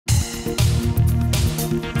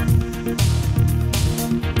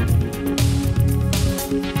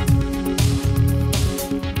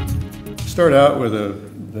start out with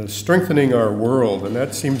the strengthening our world, and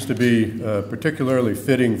that seems to be particularly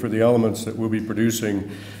fitting for the elements that we'll be producing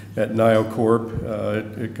at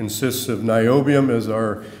NioCorp. It consists of niobium as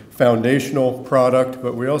our foundational product,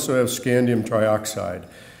 but we also have scandium trioxide.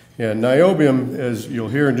 And niobium, as you'll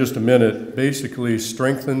hear in just a minute, basically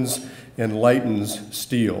strengthens and lightens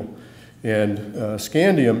steel. And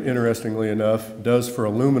scandium, interestingly enough, does for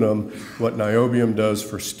aluminum what niobium does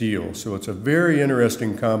for steel. So it's a very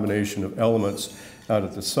interesting combination of elements out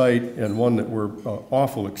at the site, and one that we're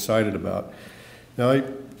awful excited about. Now, I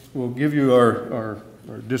will give you our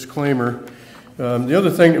disclaimer. The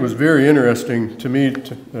other thing that was very interesting to me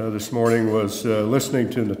this morning was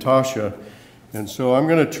listening to Natasha. And so I'm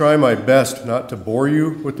going to try my best not to bore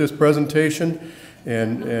you with this presentation,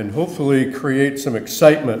 and hopefully create some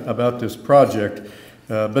excitement about this project.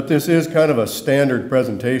 But this is kind of a standard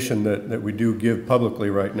presentation that we do give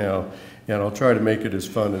publicly right now, and I'll try to make it as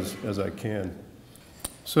fun as I can.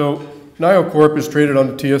 So NioCorp is traded on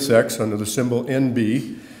the TSX under the symbol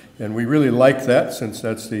NB, and we really like that since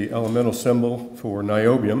that's the elemental symbol for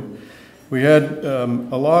niobium. We had a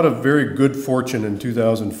lot of very good fortune in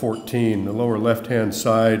 2014. The lower left-hand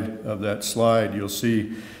side of that slide, you'll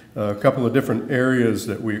see a couple of different areas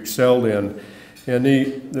that we excelled in. And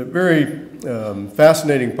the very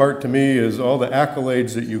fascinating part to me is all the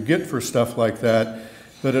accolades that you get for stuff like that,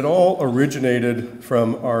 but it all originated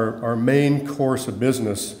from our main course of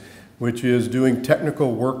business, which is doing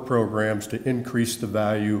technical work programs to increase the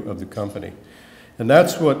value of the company. And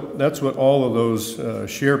that's what all of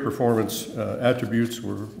those share performance attributes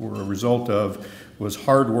were a result of, was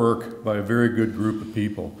hard work by a very good group of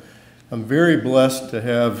people. I'm very blessed to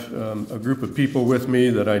have a group of people with me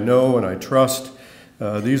that I know and I trust.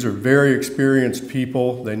 These are very experienced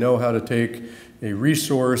people. They know how to take a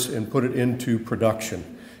resource and put it into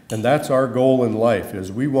production. And that's our goal in life,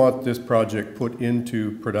 is we want this project put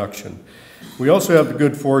into production. We also have the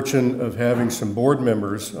good fortune of having some board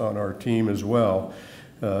members on our team as well.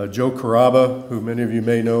 Joe Caraba, who many of you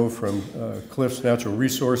may know from Cliffs Natural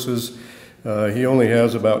Resources. He only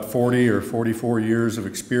has about 40 or 44 years of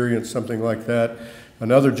experience, something like that.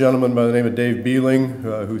 Another gentleman by the name of Dave Beeling,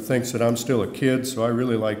 who thinks that I'm still a kid, so I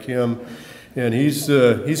really like him. And he's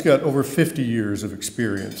got over 50 years of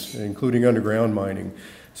experience, including underground mining.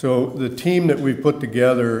 So the team that we've put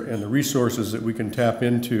together and the resources that we can tap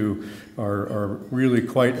into are really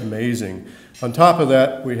quite amazing. On top of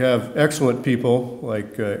that, we have excellent people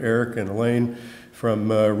like Eric and Elaine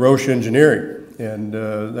from Roche Engineering. And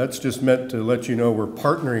that's just meant to let you know we're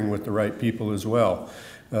partnering with the right people as well.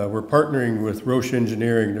 We're partnering with Roche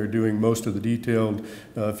Engineering. They're doing most of the detailed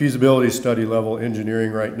feasibility study level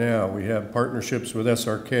engineering right now. We have partnerships with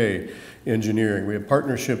SRK Engineering. We have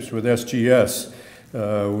partnerships with SGS,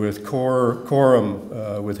 with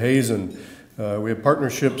Corum, with Hazen. We have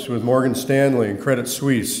partnerships with Morgan Stanley and Credit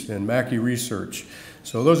Suisse and Mackey Research.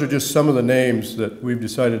 So those are just some of the names that we've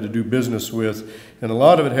decided to do business with, and a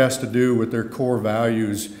lot of it has to do with their core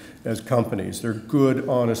values as companies. They're good,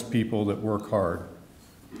 honest people that work hard.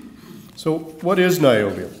 So what is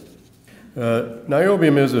niobium?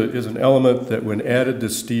 Niobium is an element that when added to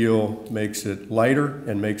steel makes it lighter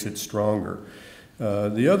and makes it stronger.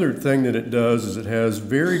 The other thing that it does is it has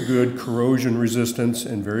very good corrosion resistance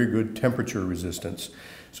and very good temperature resistance.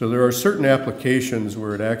 So there are certain applications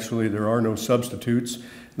where there are no substitutes.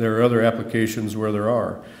 There are other applications where there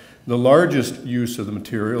are. The largest use of the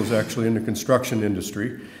material is actually in the construction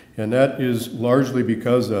industry, and that is largely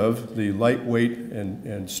because of the lightweight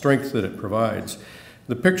and strength that it provides.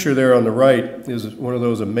 The picture there on the right is one of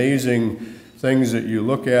those amazing things that you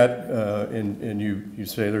look at and you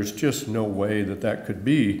say there's just no way that could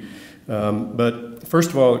be. But first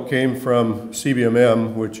of all, it came from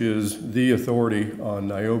CBMM, which is the authority on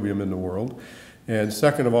niobium in the world. And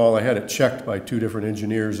second of all, I had it checked by 2 different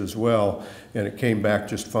engineers as well, and it came back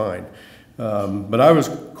just fine. But I was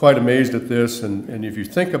quite amazed at this, and if you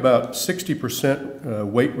think about 60%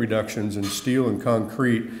 weight reductions in steel and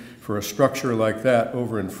concrete for a structure like that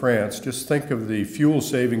over in France, just think of the fuel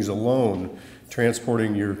savings alone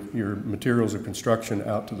transporting your materials of construction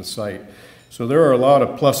out to the site. So there are a lot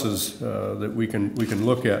of pluses that we can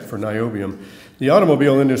look at for niobium. The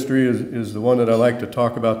automobile industry is the one that I like to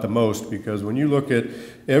talk about the most, because when you look at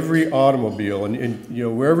every automobile, and you know,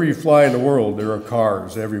 wherever you fly in the world, there are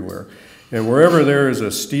cars everywhere. And wherever there is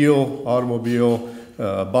a steel automobile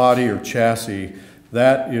body or chassis,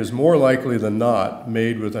 that is more likely than not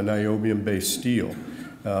made with a niobium-based steel.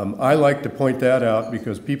 I like to point that out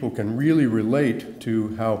because people can really relate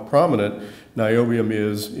to how prominent niobium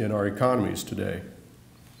is in our economies today.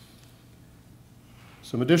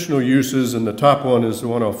 Some additional uses, and the top one is the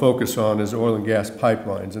one I'll focus on, is oil and gas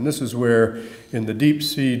pipelines. And this is where, in the deep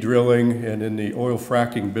sea drilling and in the oil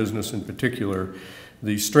fracking business in particular,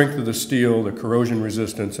 the strength of the steel, the corrosion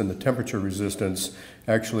resistance, and the temperature resistance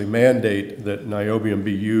actually mandate that niobium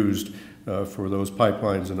be used for those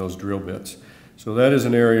pipelines and those drill bits. So that is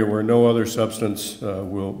an area where no other substance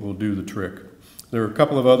will do the trick. There are a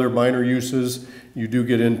couple of other minor uses. You do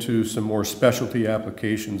get into some more specialty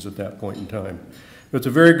applications at that point in time. But it's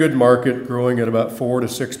a very good market, growing at about 4 to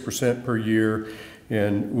 6% per year.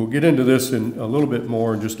 And we'll get into this in a little bit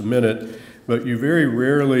more in just a minute, but you very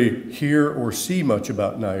rarely hear or see much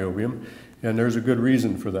about niobium, and there's a good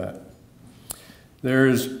reason for that.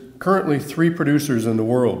 There's currently 3 producers in the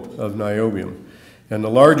world of niobium, and the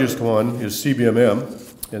largest one is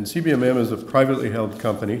CBMM, and CBMM is a privately held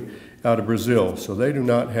company out of Brazil, so they do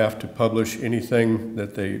not have to publish anything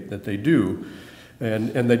that they do,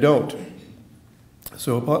 and they don't.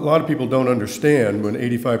 So a lot of people don't understand, when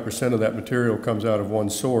 85% of that material comes out of one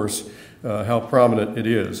source, how prominent it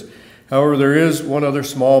is. However, there is one other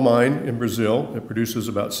small mine in Brazil that produces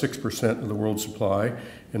about 6% of the world's supply,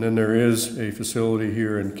 and then there is a facility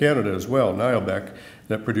here in Canada as well, NIOBF,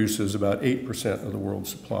 that produces about 8% of the world's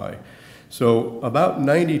supply. So about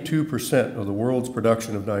 92% of the world's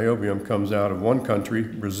production of niobium comes out of one country,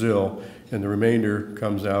 Brazil, and the remainder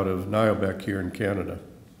comes out of NIOBF here in Canada.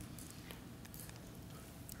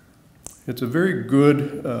 It's a very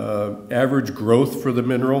good average growth for the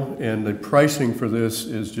mineral, and the pricing for this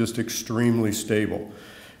is just extremely stable.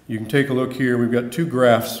 You can take a look here. We've got 2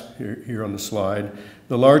 graphs here on the slide.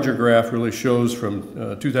 The larger graph really shows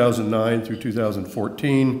from 2009 through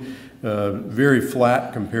 2014, very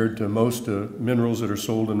flat compared to most minerals that are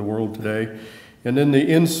sold in the world today. And then the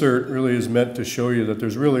insert really is meant to show you that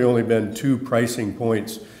there's really only been 2 pricing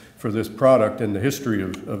points for this product in the history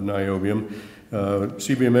of niobium.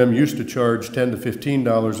 CBMM used to charge $10 to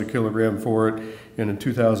 $15 a kilogram for it, and in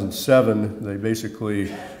 2007 they basically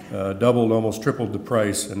doubled, almost tripled the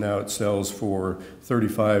price, and now it sells for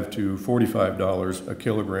 $35 to $45 a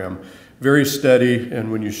kilogram. Very steady, and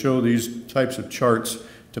when you show these types of charts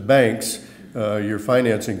to banks, your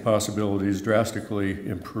financing possibilities drastically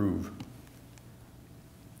improve.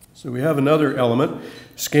 So we have another element,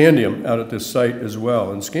 scandium, out at this site as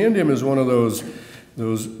well, and scandium is one of those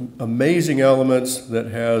amazing elements that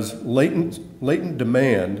has latent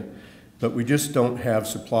demand, but we just don't have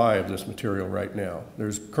supply of this material right now.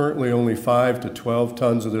 There's currently only 5 to 12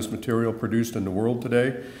 tons of this material produced in the world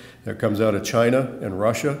today. That comes out of China and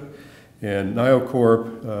Russia. And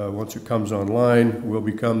NioCorp, once it comes online, will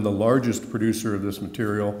become the largest producer of this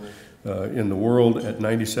material in the world at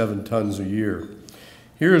 97 tons a year.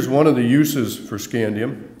 Here is one of the uses for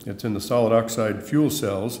scandium. It's in the solid oxide fuel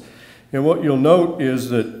cells. And what you'll note is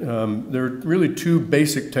that there are really 2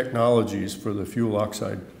 basic technologies for the fuel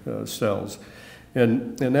oxide cells.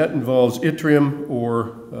 And that involves yttrium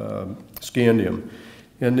or scandium.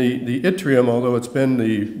 And the yttrium, although it's been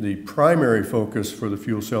the primary focus for the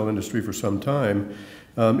fuel cell industry for some time,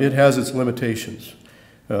 it has its limitations.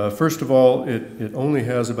 First of all, it only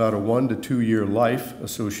has about a 1 to 2 year life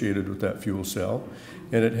associated with that fuel cell.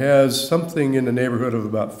 And it has something in the neighborhood of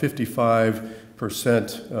about 55%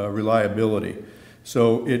 reliability.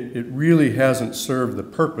 So it really hasn't served the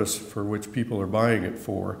purpose for which people are buying it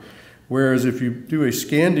for. Whereas if you do a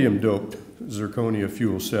scandium-doped zirconia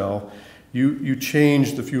fuel cell, you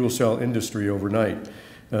change the fuel cell industry overnight.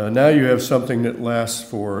 Now you have something that lasts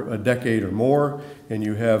for a decade or more, and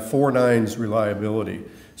you have 4 nines reliability.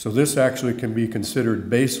 So this actually can be considered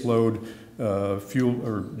base load fuel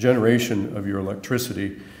or generation of your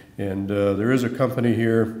electricity. And there is a company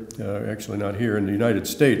here, actually not here, in the United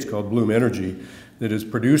States called Bloom Energy that is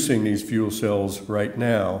producing these fuel cells right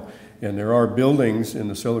now. And there are buildings in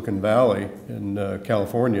the Silicon Valley in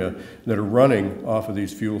California that are running off of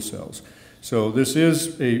these fuel cells. So this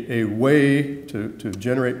is a way to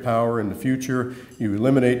generate power in the future. You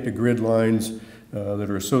eliminate the grid lines that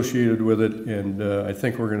are associated with it, and I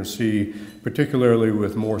think we're going to see, particularly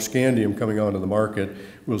with more scandium coming onto the market,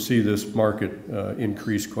 we'll see this market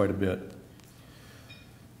increase quite a bit.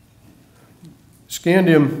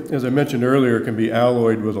 Scandium, as I mentioned earlier, can be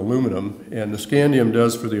alloyed with aluminum, and the scandium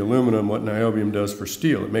does for the aluminum what niobium does for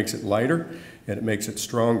steel. It makes it lighter, and it makes it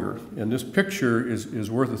stronger. And this picture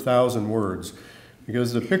is worth 1,000 words,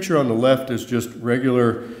 because the picture on the left is just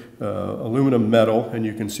regular aluminum metal, and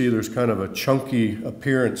you can see there's kind of a chunky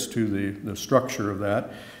appearance to the structure of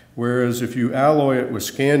that, whereas if you alloy it with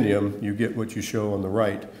scandium, you get what you show on the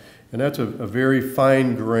right. And that's a very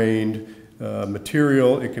fine-grained,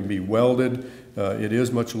 material. It can be welded. It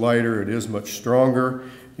is much lighter. It is much stronger.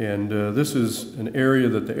 And this is an area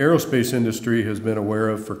that the aerospace industry has been aware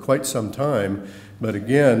of for quite some time. But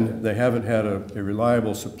again, they haven't had a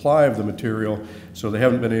reliable supply of the material, so they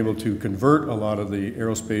haven't been able to convert a lot of the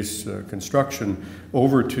aerospace construction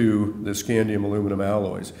over to the scandium aluminum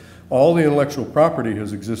alloys. All the intellectual property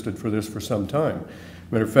has existed for this for some time.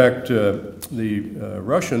 Matter of fact, the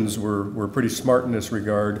Russians were pretty smart in this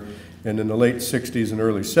regard, and in the late 60s and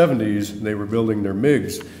early 70s, they were building their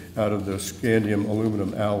MiGs out of the scandium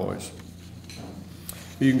aluminum alloys.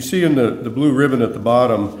 You can see in the blue ribbon at the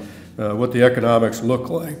bottom what the economics look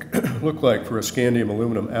like for a scandium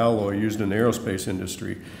aluminum alloy used in the aerospace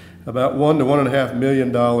industry. About $1 to $1.5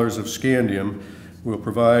 million of scandium will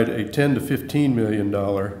provide a $10 to $15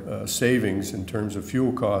 million savings in terms of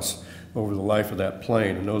fuel costs over the life of that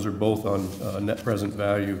plane, and those are both on net present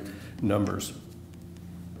value numbers.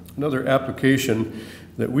 Another application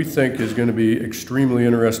that we think is going to be extremely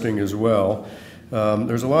interesting as well.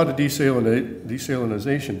 There's a lot of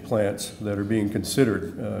desalinization plants that are being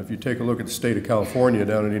considered. If you take a look at the state of California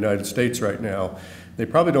down in the United States right now, they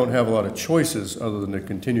probably don't have a lot of choices other than to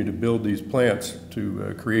continue to build these plants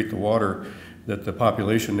to create the water that the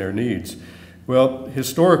population there needs. Well,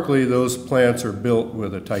 historically, those plants are built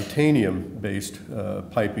with a titanium-based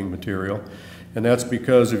piping material. And that's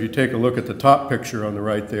because if you take a look at the top picture on the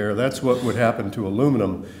right there, that's what would happen to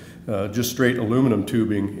aluminum, just straight aluminum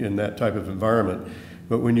tubing in that type of environment.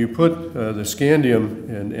 But when you put the scandium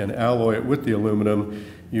and alloy it with the aluminum,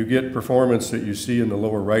 you get performance that you see in the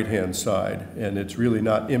lower right-hand side. And it's really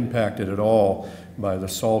not impacted at all by the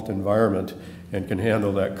salt environment and can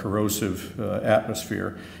handle that corrosive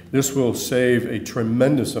atmosphere. This will save a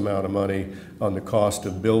tremendous amount of money on the cost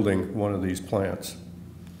of building one of these plants.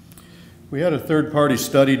 We had a third-party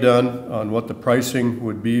study done on what the pricing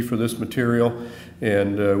would be for this material,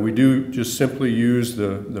 and we do just simply use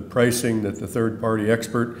the pricing that the third-party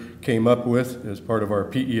expert came up with as part of our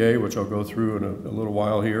PEA, which I'll go through in a little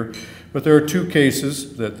while here. But there are two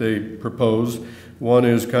cases that they propose. One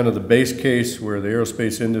is kind of the base case where the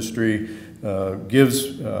aerospace industry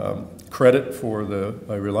gives credit for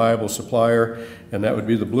a reliable supplier, and that would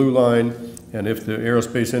be the blue line. And if the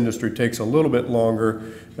aerospace industry takes a little bit longer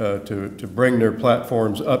to bring their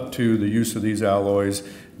platforms up to the use of these alloys,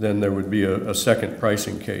 then there would be a second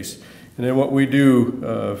pricing case. And then what we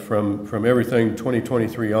do from everything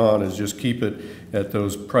 2023 on is just keep it at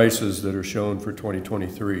those prices that are shown for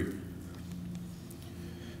 2023.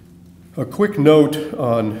 A quick note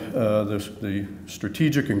on the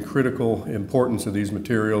strategic and critical importance of these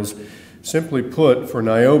materials. Simply put, for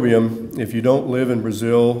niobium, if you don't live in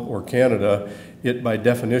Brazil or Canada, it by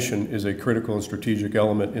definition is a critical and strategic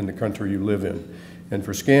element in the country you live in. And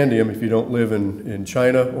for scandium, if you don't live in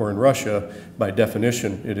China or in Russia, by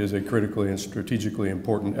definition, it is a critically and strategically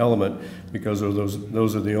important element because of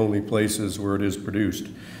those are the only places where it is produced.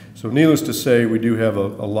 So needless to say, we do have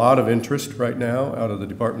a lot of interest right now out of the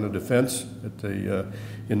Department of Defense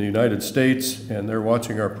in the United States, and they're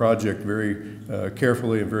watching our project very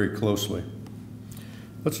carefully and very closely.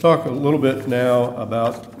 Let's talk a little bit now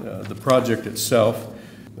about the project itself.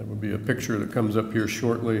 That would be a picture that comes up here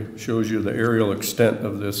shortly, shows you the aerial extent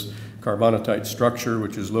of this carbonatite structure,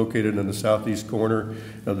 which is located in the southeast corner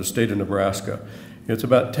of the state of Nebraska. It's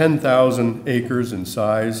about 10,000 acres in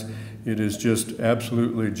size. It is just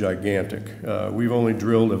absolutely gigantic. We've only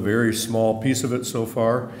drilled a very small piece of it so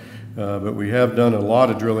far, but we have done a lot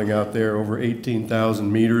of drilling out there, over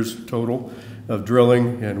 18,000 meters total of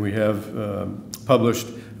drilling, and we have published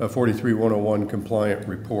a 43101 compliant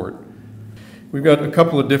report. We've got a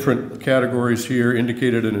couple of different categories here,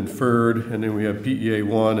 indicated and inferred, and then we have PEA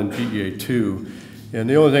 1 and PEA 2. And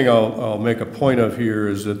the only thing I'll make a point of here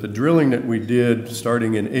is that the drilling that we did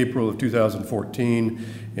starting in April of 2014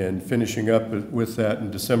 and finishing up with that in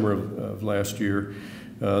December of last year,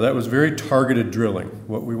 that was very targeted drilling.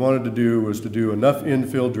 What we wanted to do was to do enough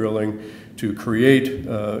infill drilling to create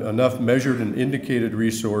enough measured and indicated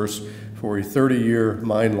resource for a 30-year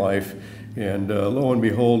mine life, and lo and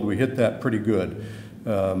behold, we hit that pretty good.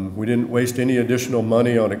 We didn't waste any additional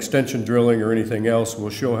money on extension drilling or anything else. We'll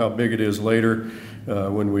show how big it is later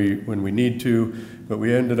when we need to, but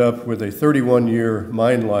we ended up with a 31-year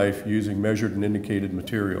mine life using measured and indicated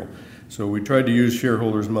material. So we tried to use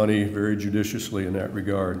shareholders' money very judiciously in that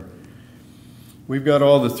regard. We've got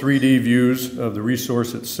all the 3D views of the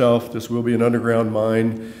resource itself. This will be an underground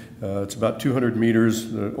mine. It's about 200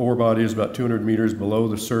 meters. The ore body is about 200 meters below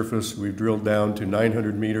the surface. We've drilled down to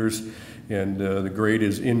 900 meters. and the grade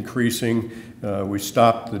is increasing. We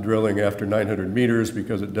stopped the drilling after 900 meters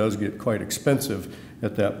because it does get quite expensive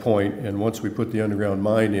at that point, and once we put the underground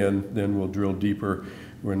mine in, then we'll drill deeper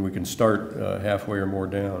when we can start halfway or more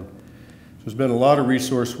down. So there's been a lot of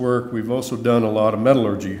resource work. We've also done a lot of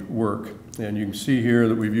metallurgy work, and you can see here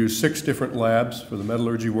that we've used 6 different labs for the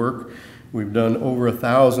metallurgy work. We've done over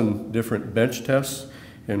 1,000 different bench tests,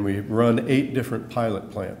 and we've run 8 different pilot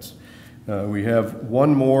plants. We have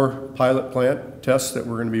 1 more pilot plant test that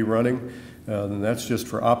we're going to be running, and that's just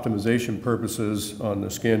for optimization purposes on the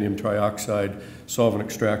scandium trioxide solvent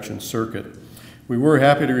extraction circuit. We were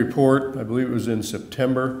happy to report, I believe it was in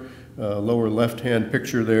September, lower left-hand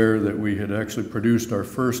picture there, that we had actually produced our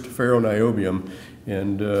first ferroniobium,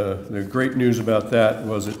 and the great news about that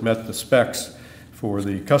was it met the specs for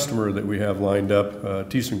the customer that we have lined up,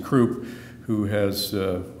 ThyssenKrupp, who has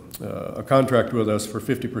a contract with us for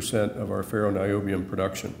 50% of our ferroniobium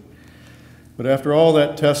production. But after all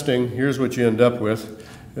that testing, here's what you end up with,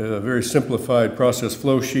 a very simplified process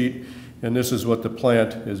flow sheet, and this is what the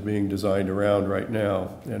plant is being designed around right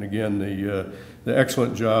now. And again, the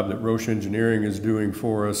excellent job that Roche Engineering is doing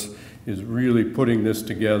for us is really putting this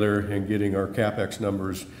together and getting our CapEx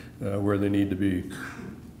numbers where they need to be.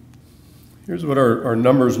 Here's what our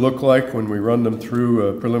numbers look like when we run them through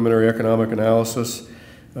a preliminary economic analysis.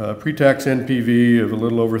 Pre-tax NPV of a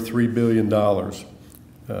little over $3 billion.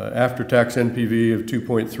 After-tax NPV of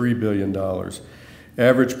 $2.3 billion.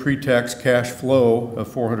 Average pre-tax cash flow of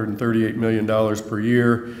 $438 million per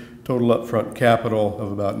year. Total upfront capital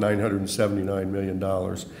of about $979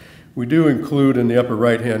 million. We do include in the upper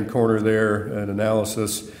right-hand corner there an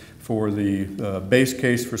analysis for the base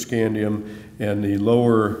case for scandium and the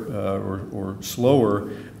lower or slower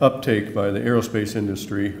uptake by the aerospace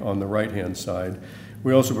industry on the right-hand side.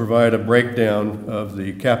 We also provide a breakdown of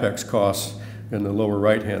the CapEx costs in the lower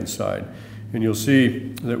right-hand side. And you'll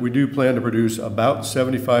see that we do plan to produce about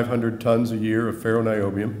 7,500 tons a year of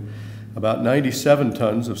ferroniobium, about 97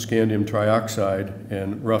 tons of scandium trioxide,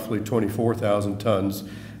 and roughly 24,000 tons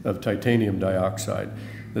of titanium dioxide.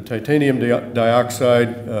 The titanium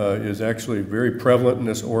dioxide is actually very prevalent in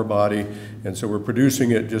this ore body, and so we're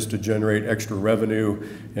producing it just to generate extra revenue,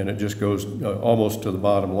 and it just goes almost to the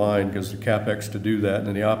bottom line because the CapEx to do that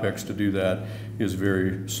and the OpEx to do that is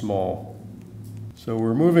very small. So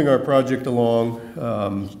we're moving our project along.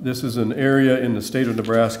 This is an area in the state of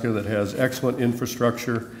Nebraska that has excellent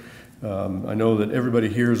infrastructure. I know that everybody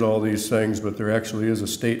hears all these things, but there actually is a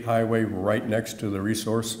state highway right next to the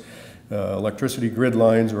resource. Electricity grid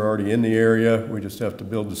lines are already in the area. We just have to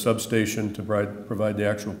build the substation to provide the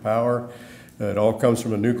actual power. It all comes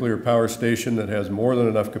from a nuclear power station that has more than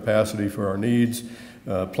enough capacity for our needs.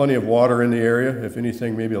 Plenty of water in the area, if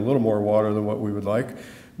anything, maybe a little more water than what we would like,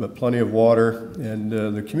 but plenty of water. And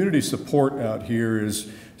the community support out here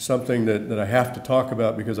is something that I have to talk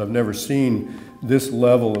about because I've never seen this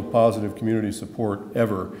level of positive community support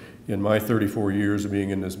ever in my 34 years of being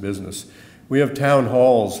in this business. We have town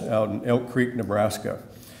halls out in Elk Creek, Nebraska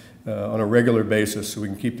on a regular basis so we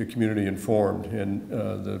can keep the community informed. And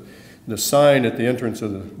the sign at the entrance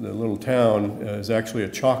of the little town is actually a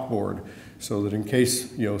chalkboard so that in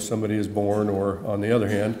case somebody is born, or on the other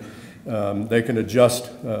hand, they can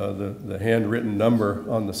adjust the handwritten number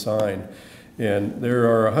on the sign. And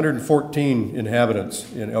there are 114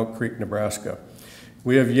 inhabitants in Elk Creek, Nebraska.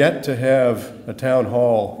 We have yet to have a town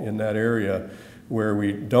hall in that area where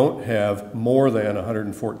we don't have more than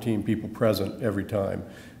 114 people present every time.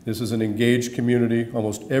 This is an engaged community.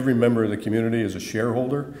 Almost every member of the community is a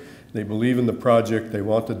shareholder. They believe in the project. They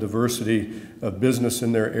want the diversity of business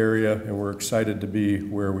in their area, and we're excited to be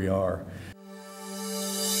where we are.